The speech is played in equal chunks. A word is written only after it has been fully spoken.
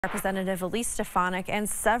Representative Stefanik and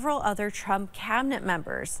several other Trump cabinet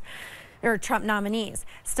members or Trump nominees.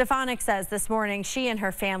 Stefanik says this morning she and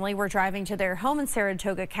her family were driving to their home in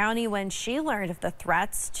Saratoga County when she learned of the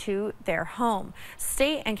threats to their home.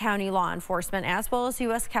 State and county law enforcement, as well as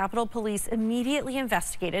U.S. Capitol Police, immediately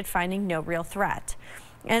investigated, finding no real threat.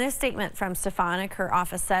 In a statement from Stefanik, her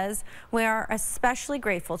office says, "We are especially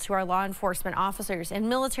grateful to our law enforcement officers and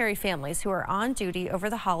military families who are on duty over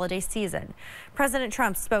the holiday season." President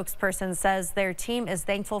Trump's spokesperson says their team is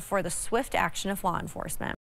thankful for the swift action of law enforcement.